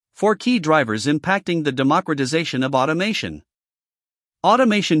4 key drivers impacting the democratization of automation.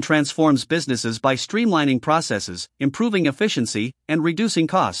 Automation transforms businesses by streamlining processes, improving efficiency, and reducing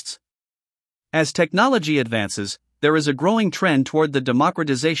costs. As technology advances, there is a growing trend toward the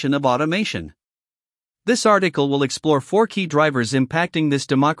democratization of automation. This article will explore 4 key drivers impacting this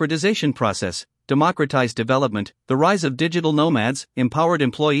democratization process: democratized development, the rise of digital nomads, empowered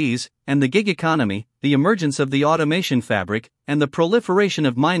employees, and the gig economy, the emergence of the automation fabric, and the proliferation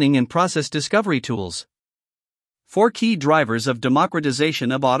of mining and process discovery tools. 4 key drivers of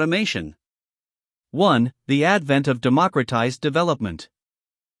democratization of automation. 1. The advent of democratized development.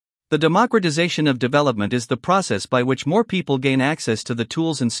 The democratization of development is the process by which more people gain access to the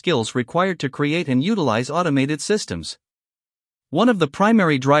tools and skills required to create and utilize automated systems. One of the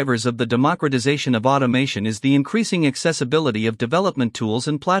primary drivers of the democratization of automation is the increasing accessibility of development tools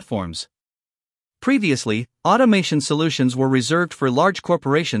and platforms. Previously, automation solutions were reserved for large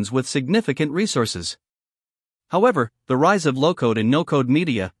corporations with significant resources. However, the rise of low-code and no-code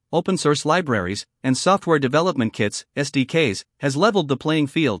media, open-source libraries, and software development kits (SDKs) has leveled the playing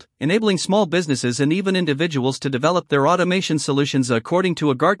field, enabling small businesses and even individuals to develop their automation solutions. According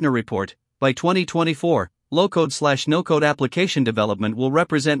to a Gartner report, by 2024, low-code/no-code application development will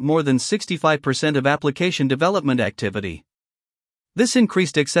represent more than 65% of application development activity. This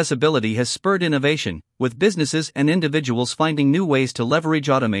increased accessibility has spurred innovation, with businesses and individuals finding new ways to leverage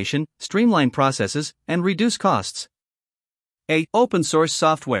automation, streamline processes, and reduce costs. A. Open source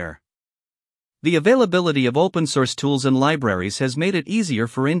software. The availability of open source tools and libraries has made it easier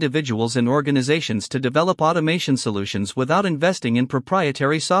for individuals and organizations to develop automation solutions without investing in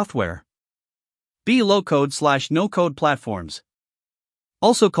proprietary software. B. Low-code/no-code platforms.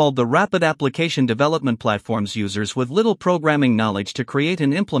 Also called the rapid application development platforms, users with little programming knowledge to create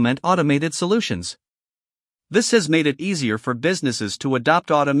and implement automated solutions. This has made it easier for businesses to adopt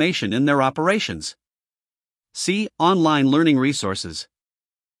automation in their operations. C. Online learning resources.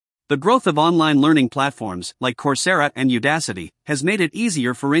 The growth of online learning platforms, like Coursera and Udacity, has made it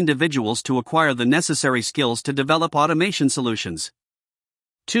easier for individuals to acquire the necessary skills to develop automation solutions.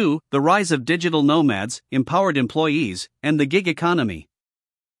 2. The rise of digital nomads, empowered employees, and the gig economy.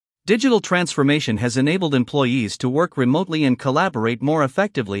 Digital transformation has enabled employees to work remotely and collaborate more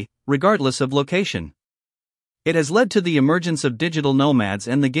effectively, regardless of location. It has led to the emergence of digital nomads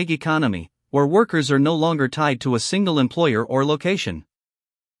and the gig economy, where workers are no longer tied to a single employer or location.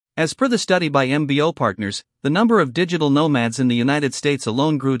 As per the study by MBO Partners, the number of digital nomads in the United States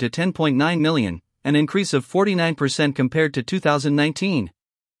alone grew to 10.9 million, an increase of 49% compared to 2019.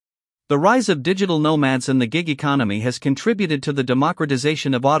 The rise of digital nomads and the gig economy has contributed to the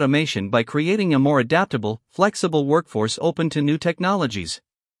democratization of automation by creating a more adaptable, flexible workforce open to new technologies.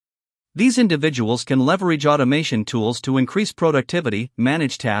 These individuals can leverage automation tools to increase productivity,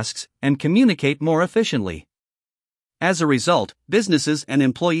 manage tasks, and communicate more efficiently. As a result, businesses and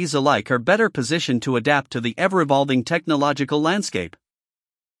employees alike are better positioned to adapt to the ever-evolving technological landscape.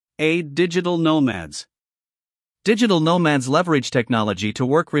 A. Digital nomads. Digital nomads leverage technology to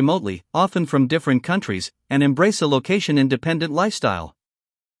work remotely, often from different countries, and embrace a location-independent lifestyle.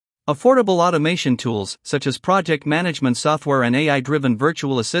 Affordable automation tools, such as project management software and AI-driven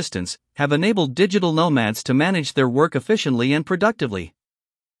virtual assistants, have enabled digital nomads to manage their work efficiently and productively.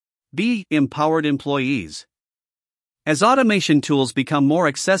 B. Empowered employees. As automation tools become more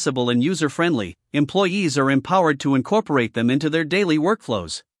accessible and user-friendly, employees are empowered to incorporate them into their daily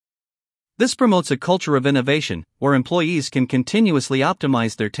workflows. This promotes a culture of innovation, where employees can continuously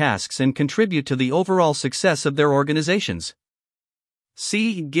optimize their tasks and contribute to the overall success of their organizations.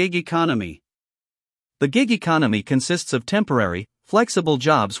 C. Gig economy. The gig economy consists of temporary, flexible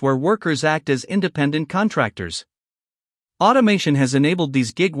jobs where workers act as independent contractors. Automation has enabled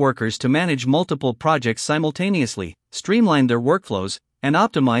these gig workers to manage multiple projects simultaneously, streamline their workflows, and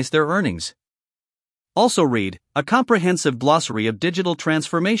optimize their earnings. Also read a comprehensive glossary of digital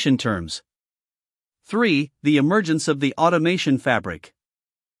transformation terms. 3. The emergence of the automation fabric.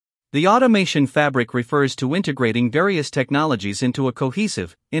 The automation fabric refers to integrating various technologies into a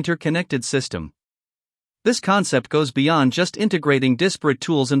cohesive, interconnected system. This concept goes beyond just integrating disparate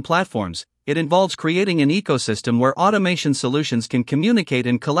tools and platforms. It involves creating an ecosystem where automation solutions can communicate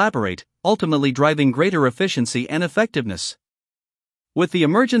and collaborate, ultimately driving greater efficiency and effectiveness. With the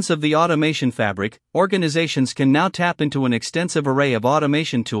emergence of the automation fabric, organizations can now tap into an extensive array of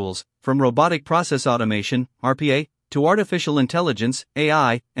automation tools, from robotic process automation, RPA, to artificial intelligence,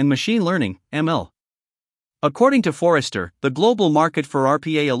 AI, and machine learning, ML. According to Forrester, the global market for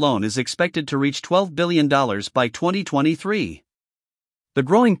RPA alone is expected to reach $12 billion by 2023. The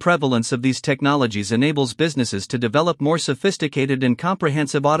growing prevalence of these technologies enables businesses to develop more sophisticated and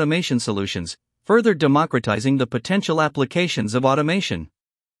comprehensive automation solutions, further democratizing the potential applications of automation.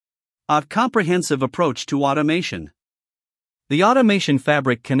 A comprehensive approach to automation. The automation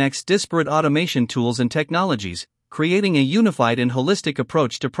fabric connects disparate automation tools and technologies, creating a unified and holistic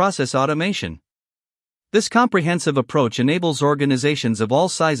approach to process automation. This comprehensive approach enables organizations of all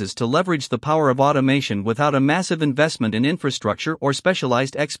sizes to leverage the power of automation without a massive investment in infrastructure or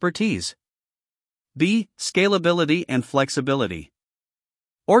specialized expertise. B. Scalability and flexibility.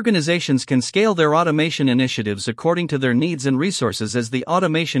 Organizations can scale their automation initiatives according to their needs and resources, as the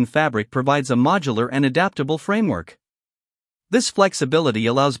automation fabric provides a modular and adaptable framework. This flexibility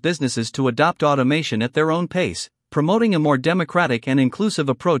allows businesses to adopt automation at their own pace, promoting a more democratic and inclusive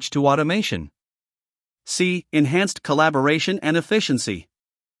approach to automation. C. Enhanced collaboration and efficiency.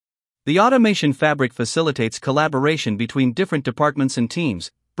 The automation fabric facilitates collaboration between different departments and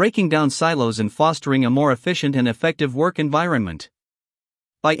teams, breaking down silos and fostering a more efficient and effective work environment.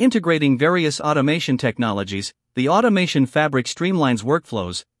 By integrating various automation technologies, the automation fabric streamlines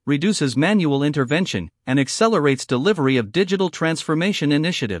workflows, reduces manual intervention, and accelerates delivery of digital transformation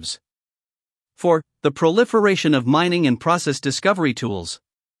initiatives. 4. The proliferation of mining and process discovery tools.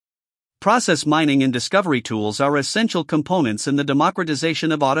 Process mining and discovery tools are essential components in the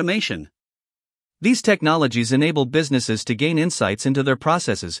democratization of automation. These technologies enable businesses to gain insights into their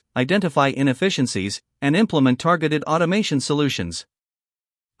processes, identify inefficiencies, and implement targeted automation solutions.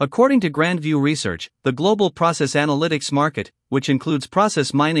 According to Grandview Research, the global process analytics market, which includes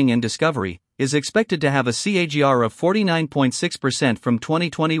process mining and discovery, is expected to have a CAGR of 49.6% from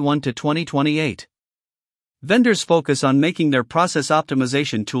 2021 to 2028. Vendors focus on making their process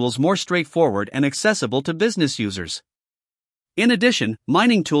optimization tools more straightforward and accessible to business users. In addition,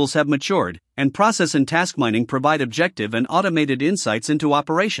 mining tools have matured, and process and task mining provide objective and automated insights into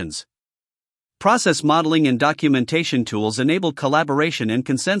operations. Process modeling and documentation tools enable collaboration and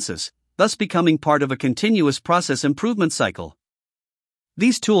consensus, thus becoming part of a continuous process improvement cycle.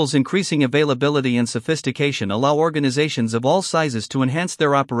 These tools' increasing availability and sophistication allow organizations of all sizes to enhance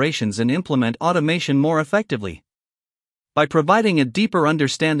their operations and implement automation more effectively. By providing a deeper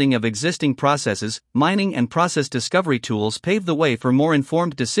understanding of existing processes, mining and process discovery tools pave the way for more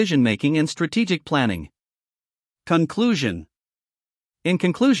informed decision-making and strategic planning. Conclusion. In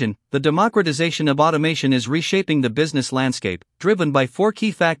conclusion, the democratization of automation is reshaping the business landscape, driven by four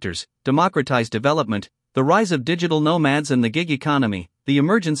key factors: democratized development, the rise of digital nomads and the gig economy, the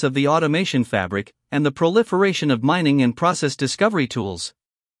emergence of the automation fabric, and the proliferation of mining and process discovery tools.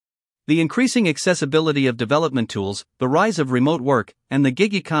 The increasing accessibility of development tools, the rise of remote work, and the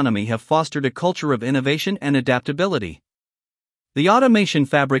gig economy have fostered a culture of innovation and adaptability. The automation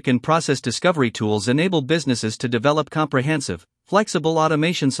fabric and process discovery tools enable businesses to develop comprehensive, flexible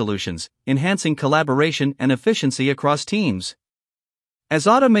automation solutions, enhancing collaboration and efficiency across teams. As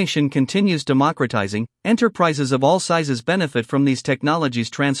automation continues democratizing, enterprises of all sizes benefit from these technologies'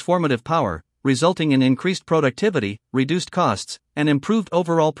 transformative power, resulting in increased productivity, reduced costs, and improved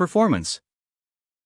overall performance.